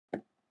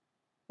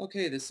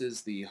Okay, this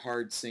is the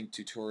hard sync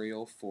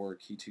tutorial for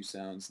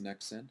keytosound's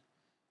Nexsyn.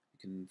 You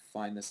can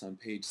find this on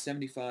page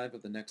 75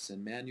 of the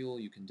Nexsyn manual.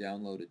 You can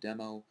download a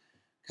demo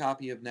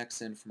copy of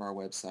Nexsyn from our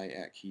website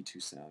at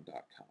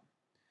keytosound.com.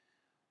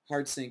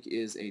 Hard sync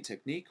is a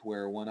technique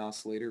where one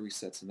oscillator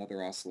resets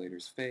another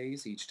oscillator's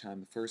phase each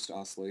time the first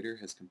oscillator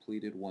has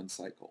completed one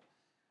cycle.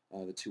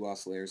 The two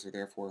oscillators are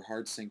therefore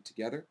hard synced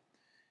together,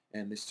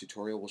 and this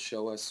tutorial will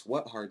show us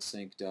what hard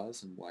sync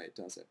does and why it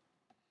does it.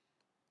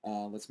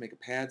 Let's make a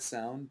pad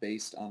sound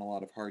based on a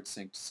lot of hard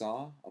synced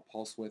saw, a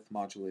pulse width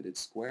modulated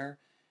square,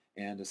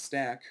 and a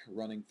stack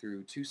running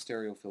through two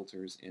stereo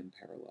filters in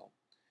parallel.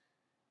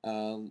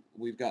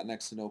 We've got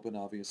Nexsyn open,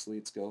 obviously.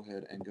 Let's go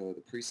ahead and go to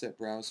the preset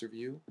browser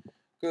view.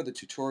 Go to the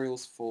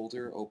tutorials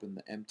folder, open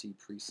the empty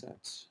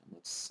preset, and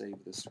let's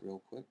save this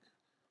real quick.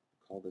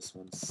 Call this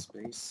one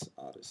Space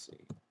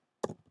Odyssey.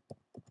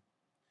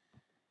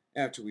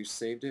 After we've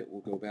saved it,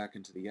 we'll go back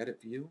into the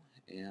edit view,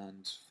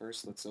 and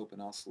first let's open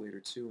oscillator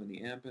 2 in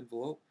the amp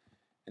envelope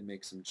and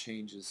make some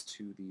changes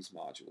to these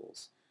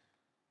modules.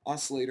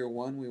 Oscillator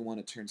 1, we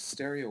want to turn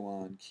stereo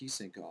on, key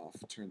sync off,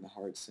 turn the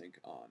hard sync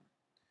on.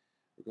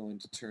 We're going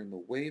to turn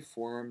the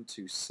waveform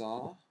to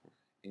saw,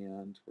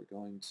 and we're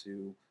going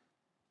to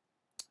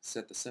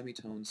set the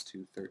semitones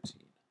to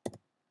 13.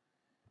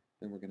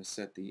 Then we're going to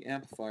set the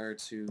amplifier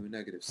to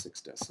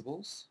 -6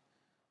 decibels.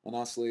 On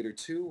oscillator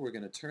 2, we're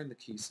going to turn the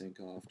key sync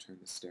off, turn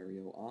the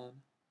stereo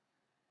on.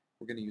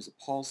 We're going to use a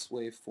pulse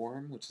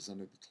waveform, which is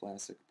under the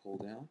classic pull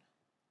down.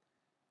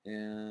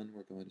 And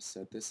we're going to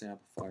set this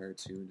amplifier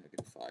to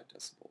 -5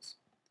 decibels.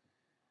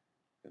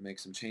 Going to make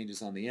some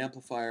changes on the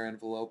amplifier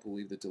envelope. We'll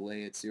leave the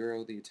delay at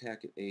 0, the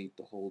attack at 8,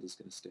 the hold is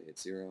going to stay at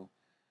 0.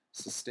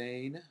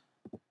 Sustain,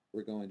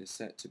 we're going to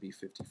set to be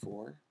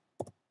 54.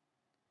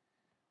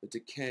 The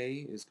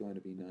decay is going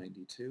to be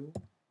 92.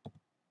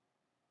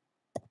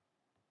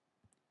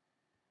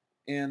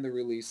 And the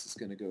release is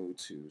going to go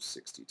to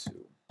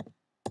 62.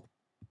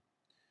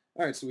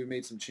 Alright, so we've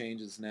made some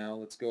changes now.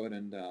 Let's go ahead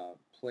and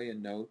play a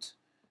note,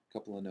 a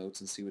couple of notes,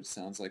 and see what it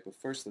sounds like. But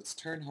first, let's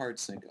turn hard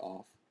sync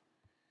off.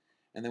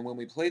 And then when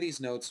we play these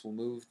notes, we'll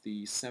move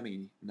the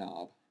semi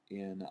knob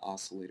in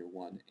oscillator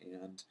 1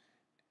 and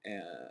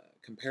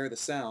compare the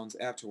sounds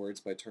afterwards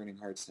by turning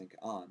hard sync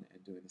on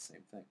and doing the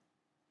same thing.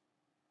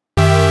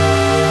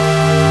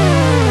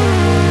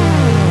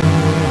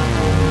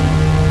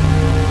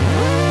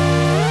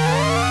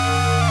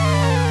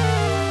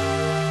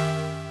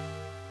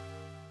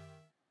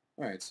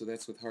 Alright, so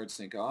that's with hard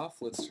sync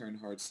off. Let's turn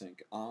hard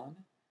sync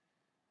on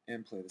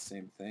and play the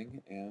same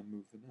thing and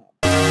move the knob.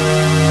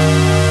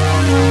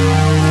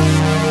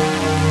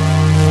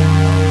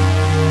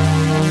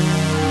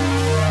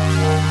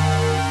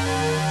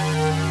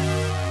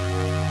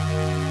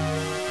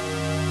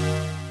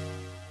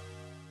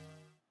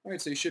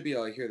 Alright, so you should be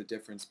able to hear the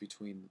difference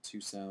between the two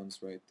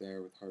sounds right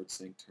there with hard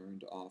sync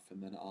turned off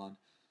and then on.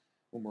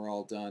 When we're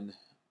all done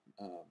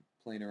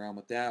playing around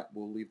with that,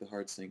 we'll leave the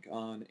hard sync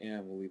on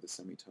and we'll leave the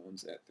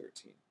semitones at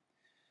 13.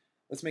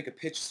 Let's make a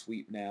pitch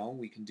sweep now.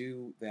 We can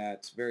do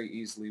that very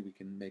easily. We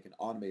can make an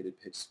automated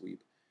pitch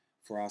sweep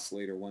for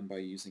oscillator 1 by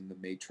using the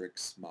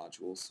matrix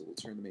module. So we'll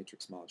turn the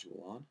matrix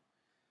module on.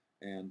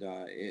 And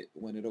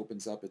when it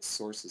opens up, its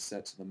source is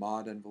set to the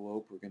mod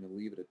envelope. We're going to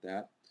leave it at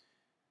that.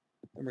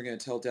 Then we're going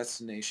to tell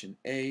destination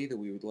A that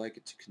we would like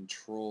it to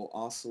control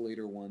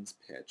oscillator 1's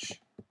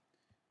pitch.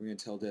 We're going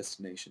to tell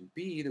destination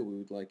B that we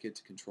would like it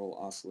to control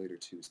oscillator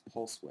 2's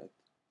pulse width.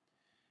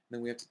 And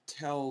then we have to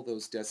tell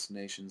those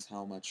destinations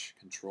how much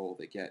control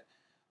they get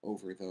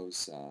over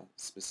those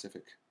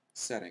specific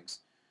settings.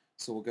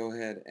 So we'll go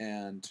ahead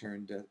and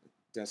turn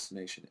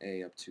destination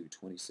A up to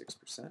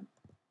 26%.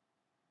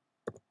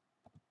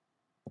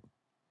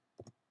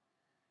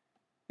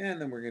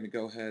 And then we're going to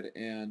go ahead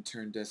and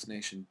turn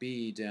destination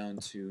B down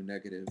to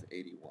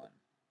 -81.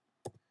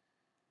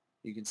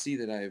 You can see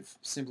that I've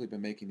simply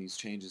been making these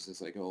changes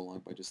as I go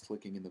along by just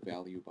clicking in the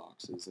value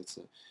boxes. It's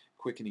a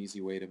quick and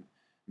easy way to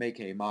make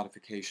a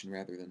modification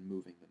rather than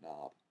moving the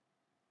knob.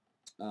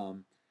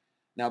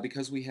 Now,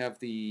 because we have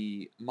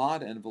the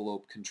mod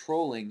envelope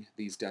controlling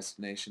these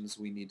destinations,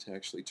 we need to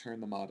actually turn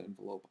the mod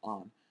envelope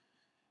on.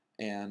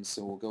 And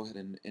so we'll go ahead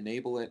and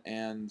enable it,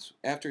 and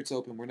after it's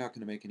open, we're not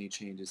going to make any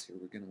changes here.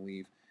 We're going to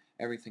leave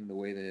everything the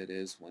way that it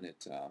is when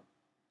it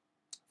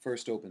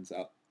first opens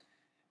up.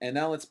 And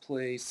now let's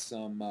play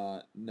some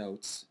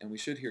notes, and we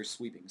should hear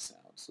sweeping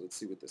sound. So let's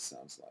see what this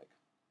sounds like.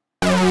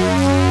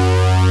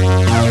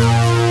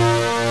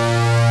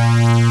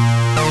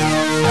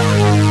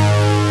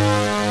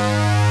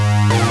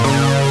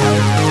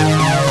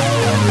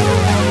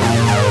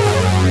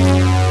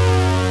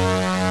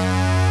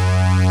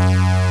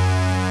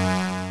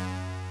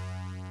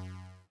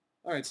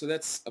 Alright, so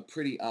that's a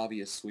pretty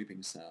obvious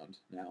sweeping sound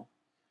now.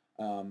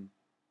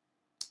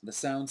 The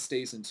sound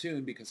stays in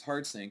tune because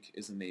hard sync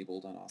is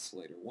enabled on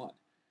oscillator 1.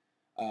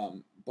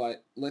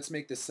 But let's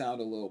make this sound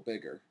a little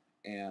bigger,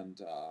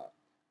 and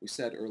we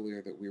said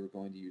earlier that we were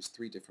going to use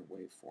 3 different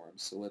waveforms,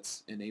 so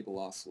let's enable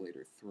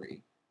oscillator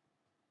 3.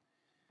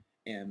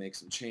 and make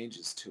some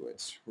changes to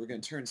it. We're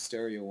going to turn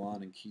stereo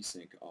on and key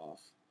sync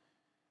off.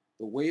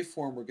 The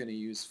waveform we're going to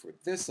use for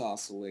this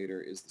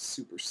oscillator is the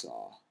super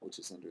saw, which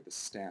is under the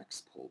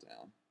stacks pull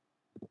down.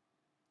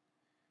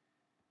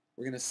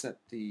 We're going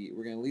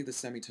to leave the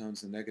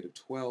semitones in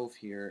 -12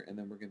 here, and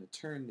then we're going to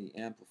turn the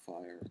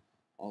amplifier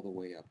all the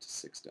way up to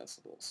 6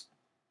 decibels.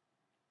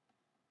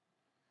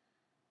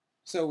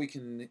 So we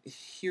can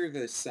hear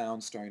the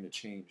sound starting to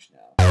change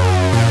now.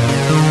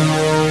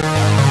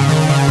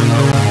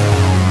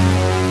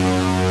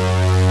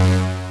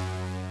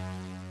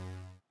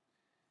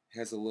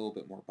 Has a little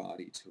bit more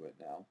body to it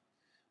now.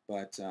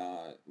 But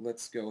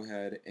let's go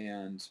ahead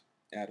and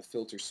add a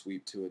filter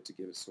sweep to it to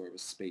give it sort of a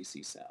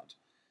spacey sound.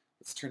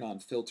 Let's turn on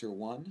filter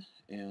 1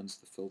 and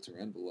the filter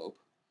envelope.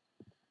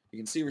 You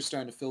can see we're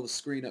starting to fill the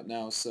screen up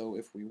now, so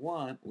if we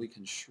want, we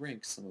can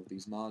shrink some of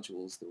these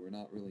modules that we're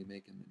not really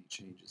making many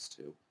changes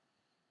to.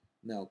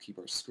 Now keep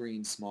our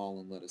screen small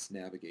and let us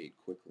navigate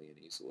quickly and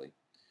easily.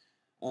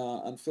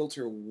 On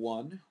filter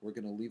 1, we're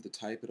going to leave the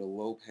type at a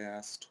low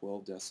pass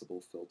 12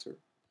 decibel filter.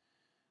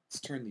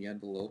 Let's turn the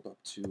envelope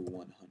up to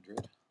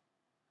 100.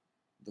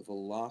 The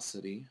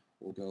velocity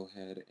we'll go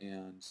ahead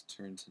and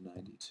turn to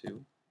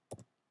 92.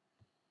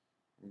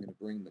 We're going to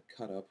bring the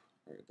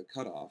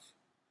cutoff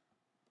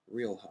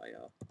real high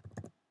up,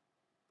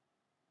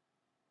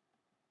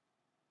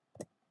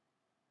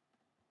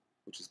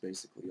 which is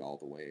basically all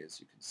the way,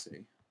 as you can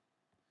see.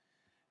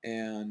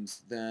 And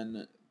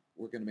then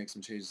we're going to make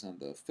some changes on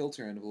the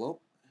filter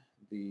envelope.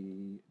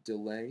 The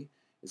delay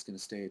is going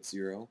to stay at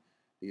 0.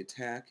 The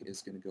attack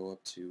is going to go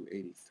up to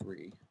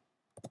 83.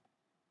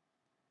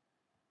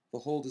 The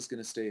hold is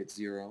going to stay at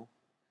 0.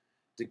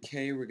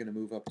 Decay we're going to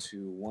move up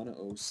to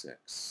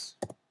 106.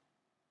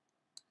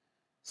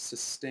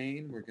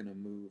 Sustain we're going to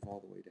move all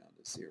the way down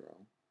to 0.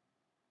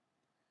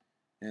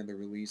 And the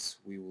release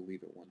we will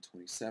leave at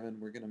 127.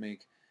 We're going to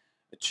make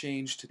a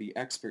change to the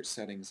expert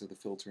settings of the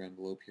filter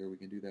envelope here. We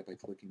can do that by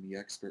clicking the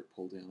expert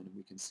pull down, and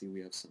we can see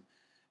we have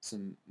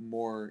some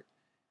more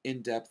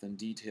in-depth and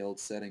detailed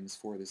settings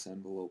for this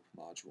envelope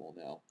module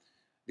now.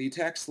 The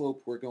attack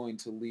slope we're going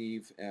to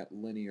leave at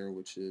linear,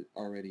 which it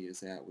already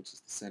is at, which is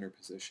the center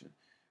position.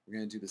 We're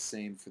going to do the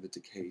same for the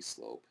decay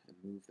slope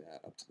and move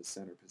that up to the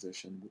center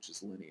position, which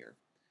is linear.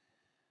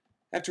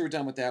 After we're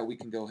done with that, we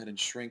can go ahead and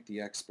shrink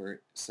the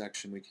expert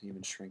section. We can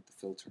even shrink the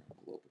filter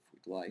envelope if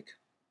we'd like.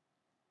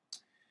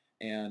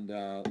 And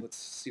let's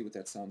see what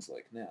that sounds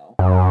like now.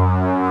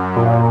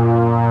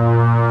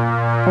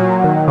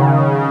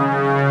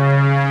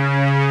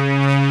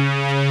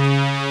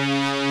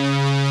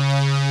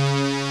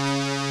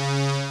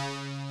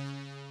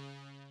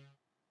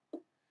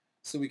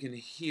 So we can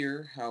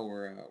hear how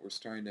we're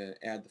starting to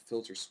add the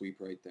filter sweep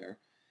right there.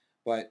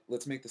 But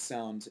let's make the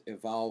sound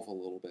evolve a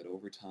little bit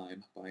over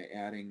time by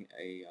adding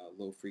a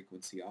low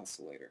frequency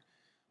oscillator.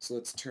 So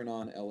let's turn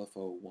on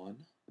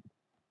LFO1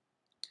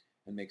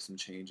 and make some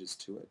changes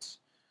to it.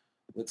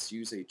 Let's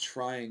use a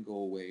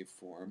triangle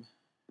waveform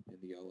in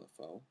the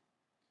LFO.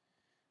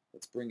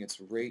 Let's bring its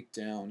rate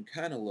down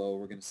kind of low.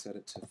 We're going to set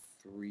it to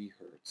 3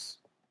 Hertz.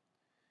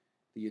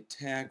 The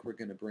attack we're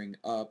going to bring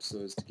up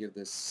so as to give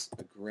this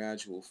a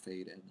gradual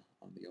fade in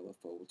on the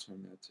LFO. We'll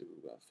turn that to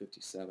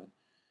 57.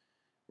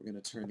 We're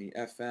going to turn the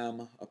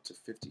FM up to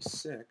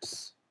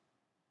 56.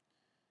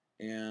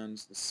 And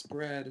the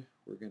spread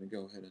we're going to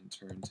go ahead and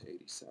turn to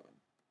 87.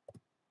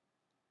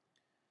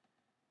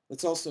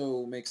 Let's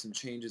also make some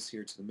changes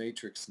here to the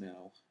matrix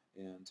now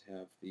and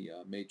have the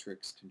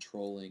matrix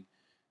controlling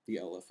the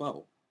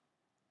LFO.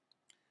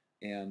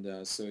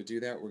 And so to do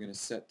that, we're going to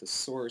set the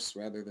source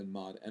rather than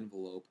mod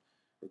envelope.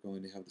 We're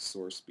going to have the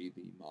source be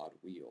the mod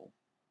wheel.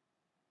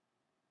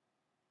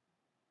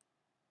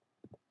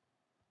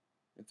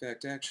 In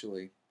fact,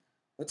 actually,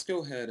 let's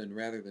go ahead and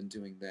rather than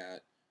doing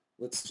that,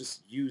 let's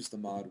just use the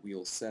mod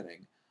wheel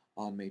setting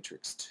on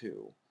matrix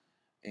 2.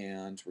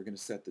 And we're going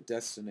to set the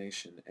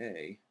destination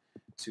A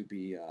to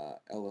be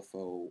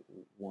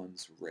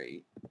LFO1's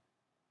rate.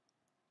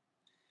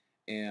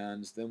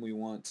 And then we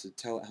want to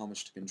tell it how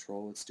much to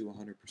control. Let's do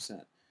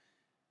 100%.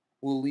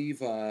 We'll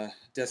leave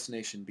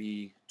destination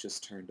B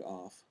just turned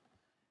off.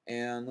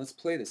 And let's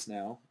play this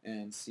now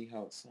and see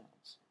how it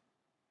sounds.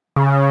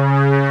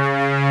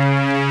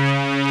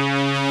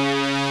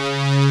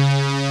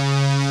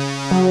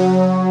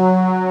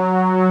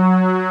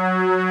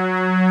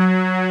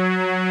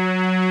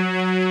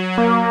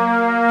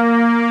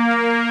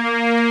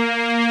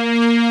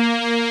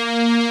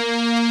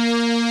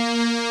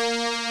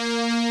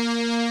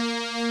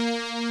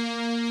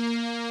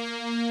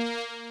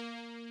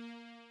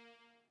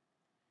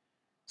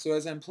 So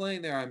as I'm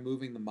playing there, I'm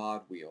moving the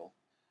mod wheel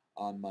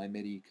on my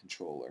MIDI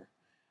controller.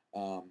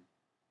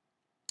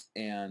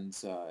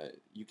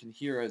 You can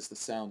hear as the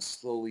sound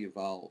slowly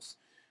evolves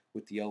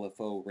with the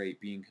LFO rate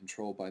being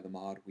controlled by the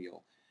mod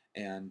wheel.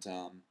 And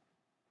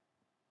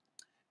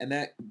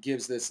that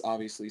gives this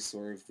obviously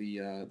sort of the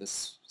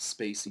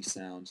spacey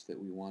sound that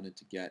we wanted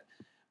to get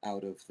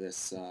out of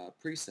this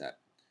preset.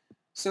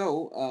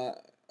 So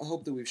I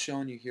hope that we've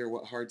shown you here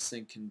what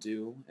HardSync can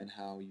do and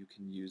how you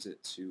can use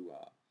it to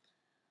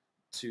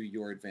to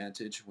your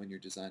advantage when you're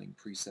designing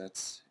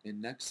presets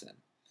in Nexsyn.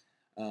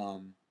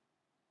 Um,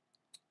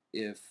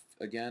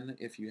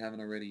 if you haven't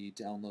already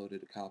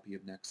downloaded a copy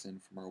of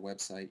Nexsyn from our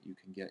website, you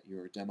can get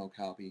your demo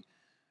copy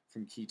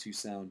from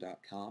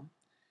keytosound.com.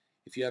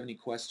 If you have any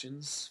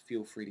questions,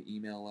 feel free to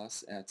email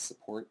us at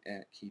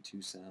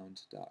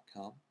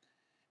support@keytosound.com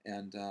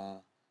and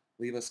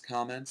leave us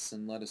comments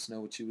and let us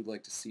know what you would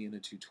like to see in a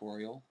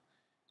tutorial,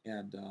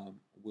 and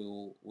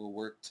we'll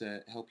work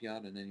to help you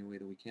out in any way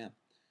that we can.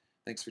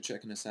 Thanks for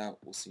checking us out.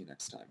 We'll see you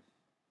next time.